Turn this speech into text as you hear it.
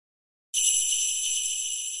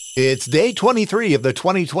It's day 23 of the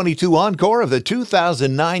 2022 encore of the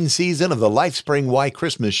 2009 season of the LifeSpring Why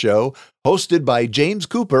Christmas Show, hosted by James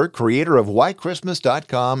Cooper, creator of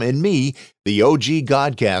WhyChristmas.com, and me, the OG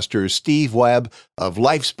Godcaster, Steve Webb of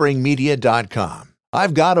LifeSpringMedia.com.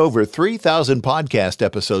 I've got over 3,000 podcast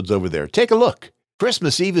episodes over there. Take a look.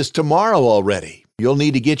 Christmas Eve is tomorrow already. You'll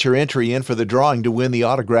need to get your entry in for the drawing to win the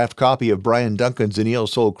autographed copy of Brian Duncan's Neo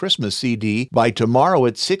Soul Christmas CD by tomorrow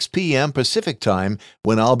at 6 p.m. Pacific Time,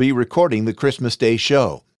 when I'll be recording the Christmas Day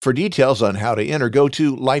show. For details on how to enter, go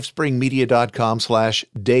to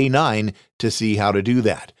lifespringmedia.com/day9 to see how to do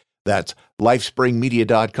that. That's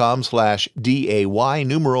lifespringmedia.com/DAY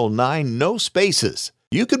 9, no spaces.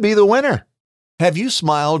 You could be the winner. Have you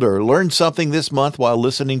smiled or learned something this month while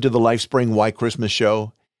listening to the LifeSpring Why Christmas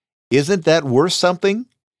Show? Isn't that worth something?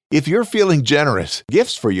 If you're feeling generous,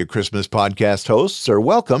 gifts for your Christmas podcast hosts are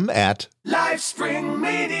welcome at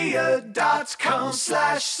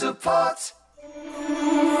lifespringmedia.com/support.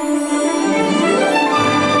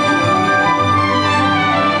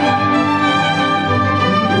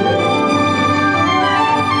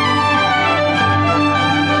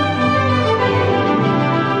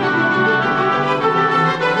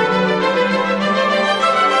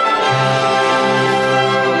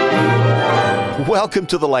 Welcome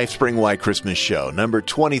to the LifeSpring Why Christmas Show, number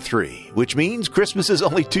 23, which means Christmas is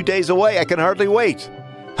only 2 days away. I can hardly wait.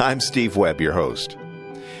 I'm Steve Webb, your host.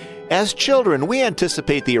 As children, we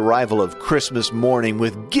anticipate the arrival of Christmas morning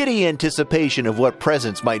with giddy anticipation of what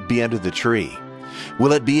presents might be under the tree.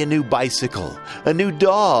 Will it be a new bicycle, a new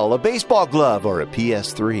doll, a baseball glove, or a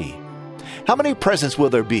PS3? How many presents will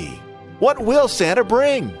there be? What will Santa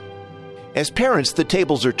bring? As parents, the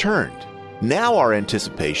tables are turned. Now our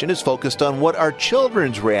anticipation is focused on what our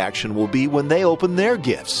children's reaction will be when they open their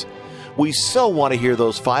gifts. We so want to hear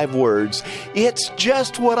those 5 words, "It's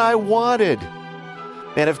just what I wanted."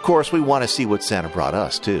 And of course, we want to see what Santa brought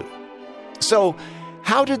us, too. So,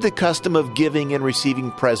 how did the custom of giving and receiving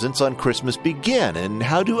presents on Christmas begin, and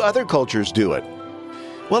how do other cultures do it?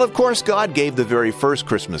 Well, of course, God gave the very first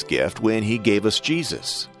Christmas gift when He gave us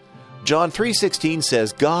Jesus. John 3:16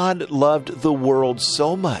 says, God loved the world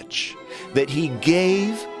so much that He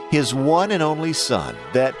gave His one and only Son,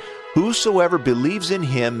 that whosoever believes in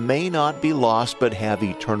Him may not be lost but have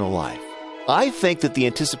eternal life. I think that the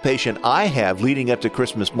anticipation I have leading up to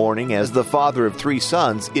Christmas morning as the father of 3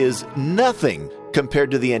 sons is nothing compared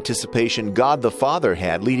to the anticipation God the Father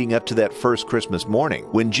had leading up to that first Christmas morning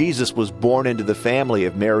when Jesus was born into the family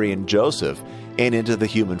of Mary and Joseph and into the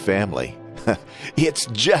human family. It's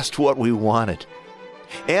just what we wanted.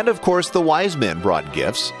 And of course, the wise men brought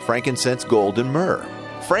gifts, frankincense, gold, and myrrh.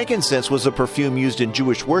 Frankincense was a perfume used in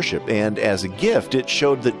Jewish worship, and as a gift, it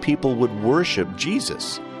showed that people would worship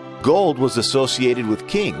Jesus. Gold was associated with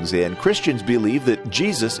kings, and Christians believe that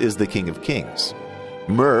Jesus is the King of Kings.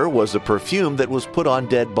 Myrrh was a perfume that was put on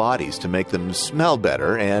dead bodies to make them smell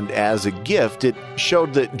better, and as a gift, it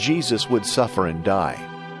showed that Jesus would suffer and die.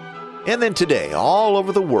 And then today, all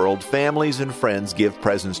over the world, families and friends give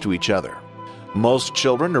presents to each other. Most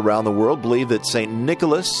children around the world believe that St.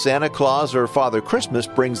 Nicholas, Santa Claus, or Father Christmas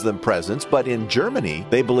brings them presents, but in Germany,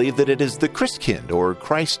 they believe that it is the Christkind, or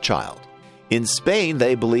Christ child. In Spain,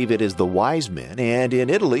 they believe it is the wise men, and in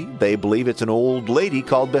Italy, they believe it's an old lady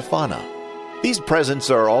called Befana. These presents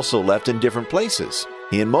are also left in different places.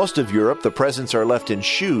 In most of Europe, the presents are left in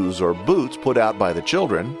shoes or boots put out by the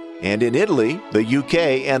children. And in Italy, the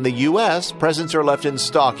UK, and the US, presents are left in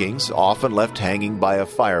stockings, often left hanging by a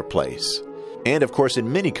fireplace. And of course,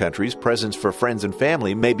 in many countries, presents for friends and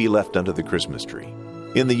family may be left under the Christmas tree.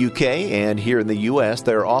 In the UK and here in the US,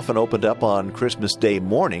 they're often opened up on Christmas Day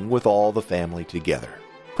morning with all the family together.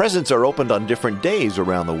 Presents are opened on different days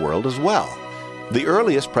around the world as well. The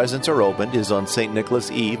earliest presents are opened is on St.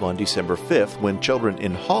 Nicholas Eve on December 5th, when children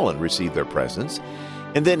in Holland receive their presents.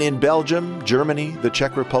 And then in Belgium, Germany, the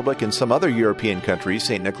Czech Republic, and some other European countries,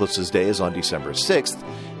 St. Nicholas's Day is on December 6th,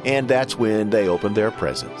 and that's when they open their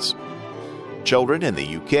presents. Children in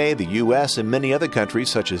the UK, the US, and many other countries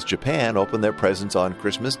such as Japan open their presents on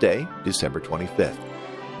Christmas Day, December 25th.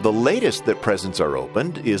 The latest that presents are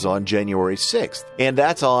opened is on January 6th, and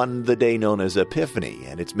that's on the day known as Epiphany,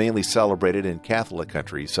 and it's mainly celebrated in Catholic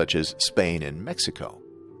countries such as Spain and Mexico.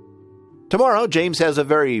 Tomorrow, James has a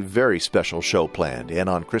very, very special show planned, and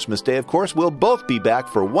on Christmas Day, of course, we'll both be back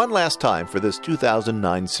for one last time for this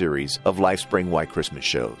 2009 series of LifeSpring Why Christmas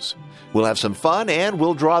shows. We'll have some fun, and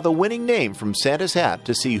we'll draw the winning name from Santa's hat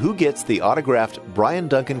to see who gets the autographed Brian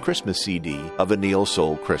Duncan Christmas CD of A Neo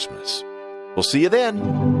Soul Christmas. We'll see you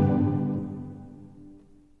then.